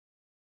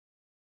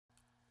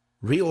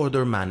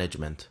Reorder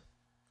Management.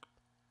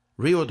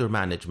 Reorder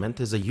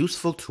Management is a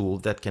useful tool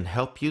that can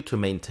help you to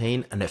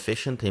maintain an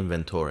efficient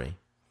inventory.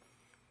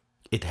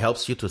 It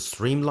helps you to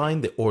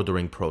streamline the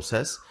ordering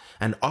process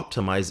and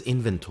optimize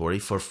inventory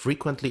for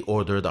frequently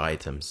ordered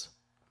items.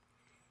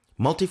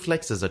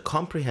 MultiFlex is a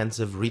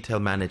comprehensive retail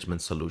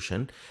management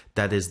solution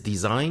that is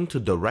designed to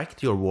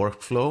direct your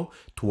workflow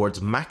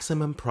towards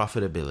maximum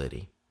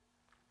profitability.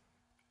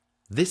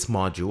 This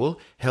module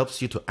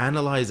helps you to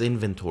analyze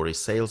inventory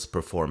sales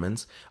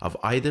performance of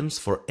items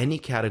for any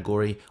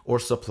category or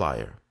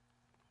supplier.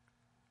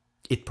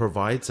 It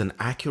provides an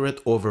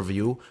accurate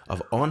overview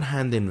of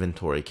on-hand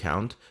inventory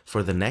count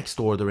for the next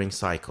ordering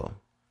cycle.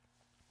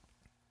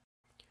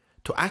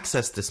 To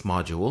access this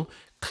module,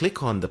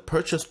 click on the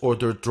Purchase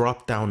Order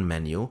drop-down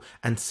menu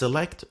and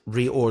select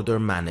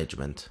Reorder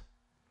Management.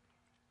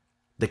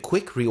 The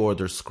quick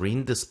reorder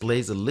screen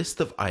displays a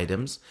list of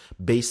items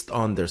based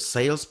on their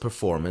sales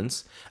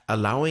performance,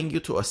 allowing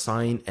you to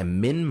assign a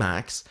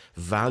min-max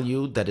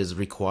value that is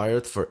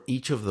required for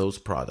each of those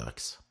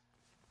products.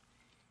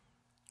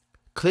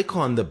 Click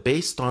on the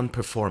Based on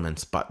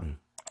Performance button.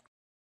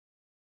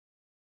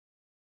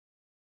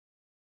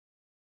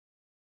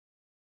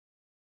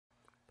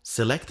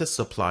 Select a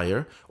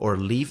supplier or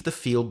leave the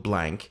field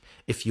blank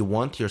if you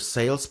want your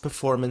sales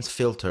performance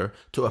filter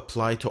to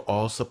apply to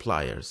all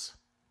suppliers.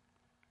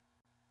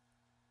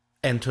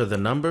 Enter the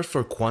number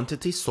for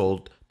quantity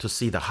sold to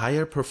see the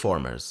higher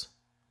performers.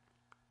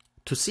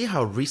 To see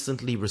how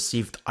recently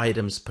received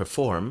items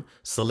perform,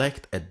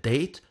 select a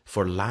date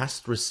for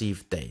last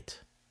received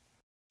date.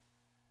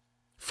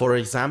 For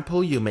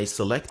example, you may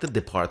select the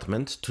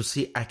department to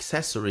see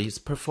accessories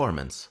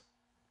performance.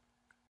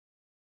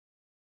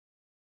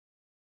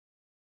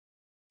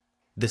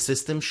 The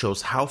system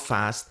shows how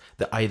fast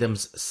the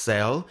items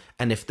sell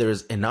and if there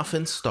is enough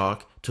in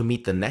stock to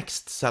meet the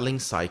next selling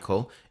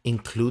cycle,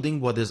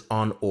 including what is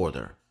on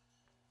order.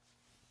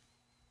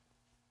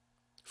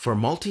 For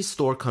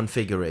multi-store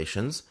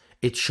configurations,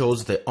 it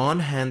shows the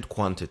on-hand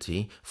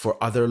quantity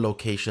for other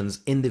locations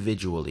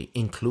individually,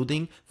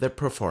 including their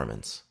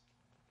performance.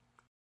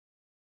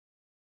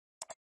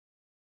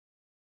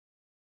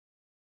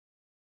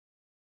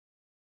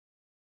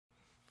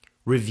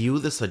 Review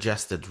the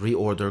suggested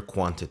reorder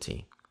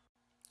quantity.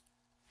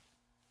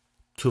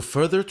 To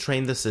further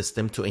train the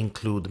system to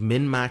include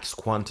min-max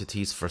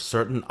quantities for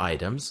certain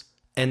items,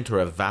 enter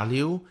a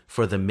value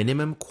for the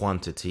minimum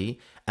quantity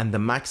and the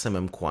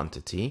maximum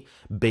quantity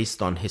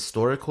based on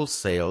historical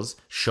sales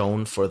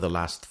shown for the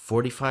last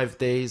 45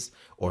 days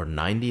or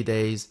 90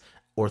 days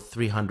or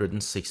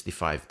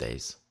 365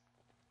 days.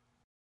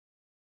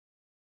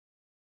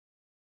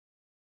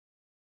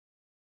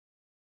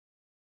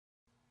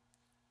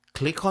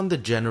 Click on the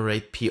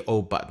Generate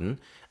P.O. button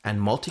and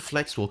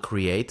MultiFlex will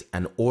create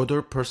an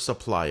order per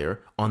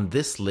supplier on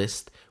this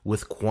list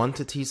with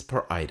quantities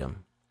per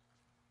item.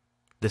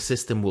 The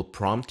system will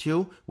prompt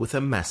you with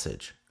a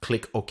message.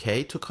 Click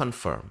OK to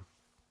confirm.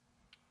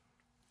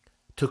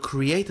 To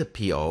create a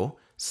PO,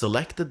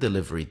 select the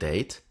delivery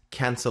date,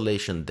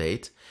 cancellation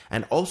date,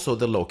 and also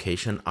the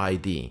location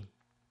ID.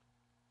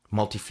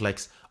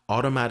 MultiFlex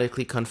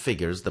automatically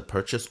configures the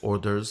purchase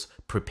orders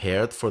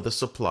prepared for the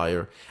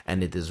supplier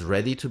and it is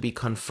ready to be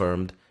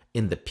confirmed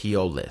in the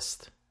PO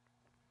list.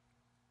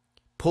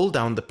 Pull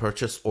down the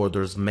Purchase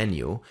Orders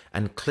menu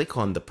and click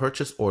on the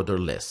Purchase Order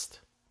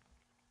list.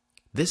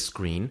 This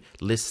screen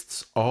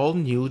lists all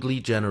newly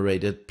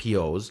generated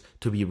POs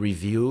to be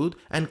reviewed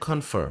and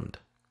confirmed.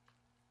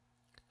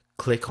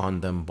 Click on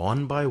them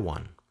one by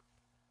one.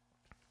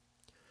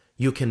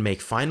 You can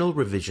make final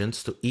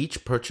revisions to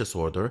each purchase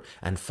order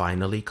and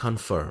finally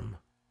confirm.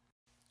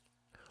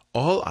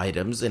 All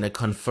items in a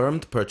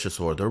confirmed purchase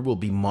order will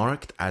be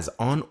marked as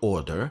on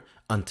order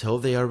until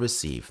they are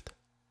received.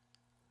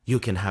 You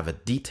can have a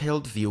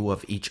detailed view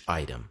of each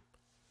item.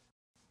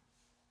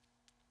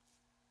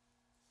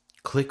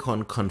 Click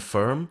on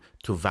Confirm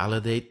to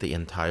validate the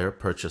entire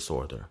purchase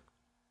order.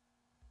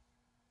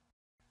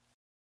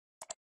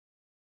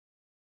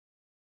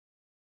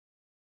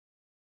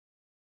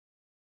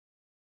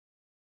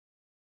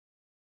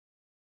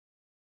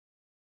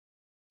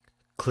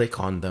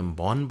 Click on them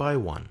one by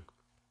one.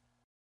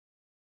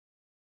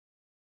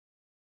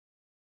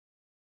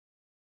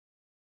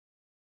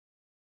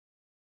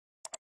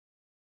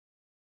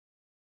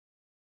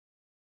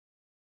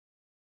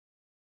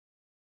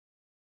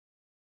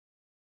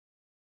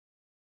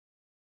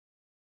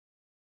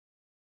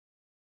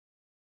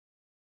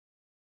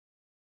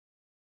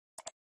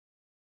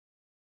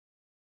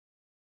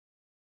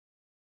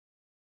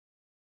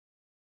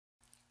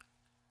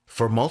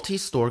 For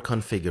multi-store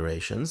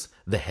configurations,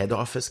 the head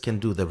office can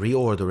do the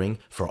reordering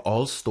for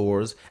all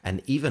stores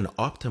and even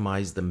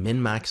optimize the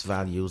min-max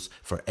values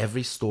for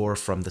every store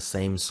from the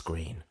same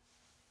screen.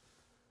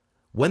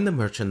 When the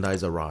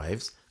merchandise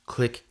arrives,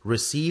 click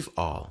Receive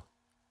All.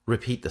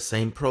 Repeat the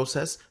same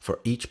process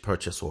for each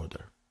purchase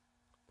order.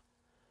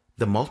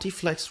 The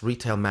MultiFlex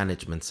Retail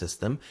Management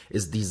System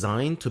is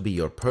designed to be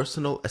your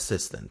personal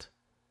assistant.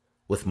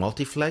 With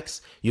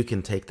MultiFlex, you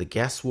can take the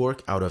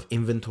guesswork out of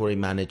inventory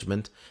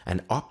management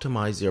and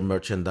optimize your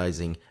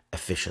merchandising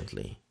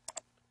efficiently.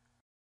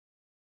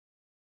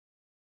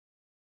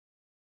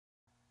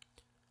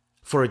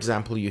 For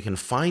example, you can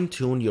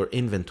fine-tune your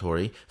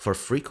inventory for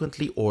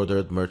frequently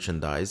ordered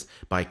merchandise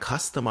by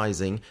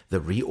customizing the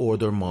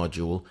Reorder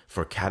module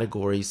for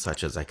categories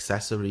such as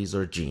accessories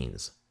or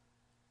jeans.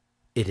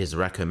 It is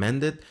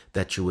recommended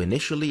that you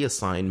initially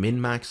assign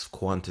min-max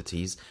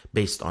quantities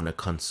based on a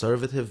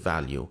conservative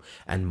value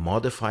and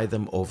modify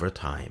them over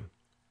time.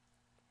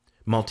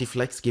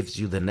 MultiFlex gives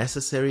you the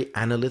necessary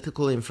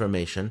analytical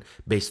information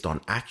based on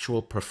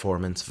actual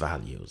performance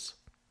values.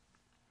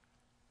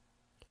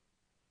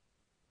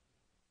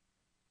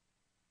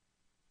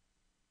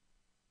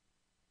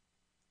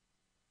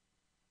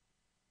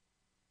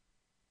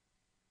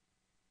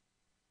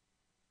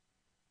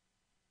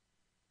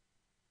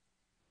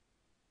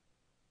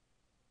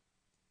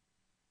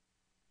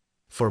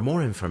 For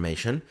more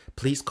information,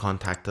 please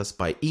contact us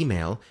by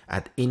email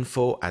at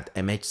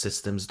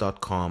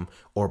info@mhsystems.com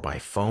or by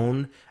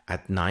phone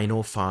at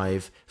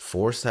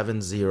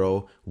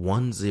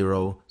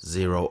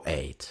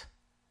 905-470-1008.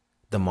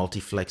 The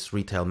MultiFlex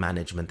Retail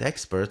Management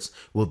experts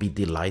will be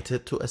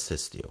delighted to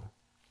assist you.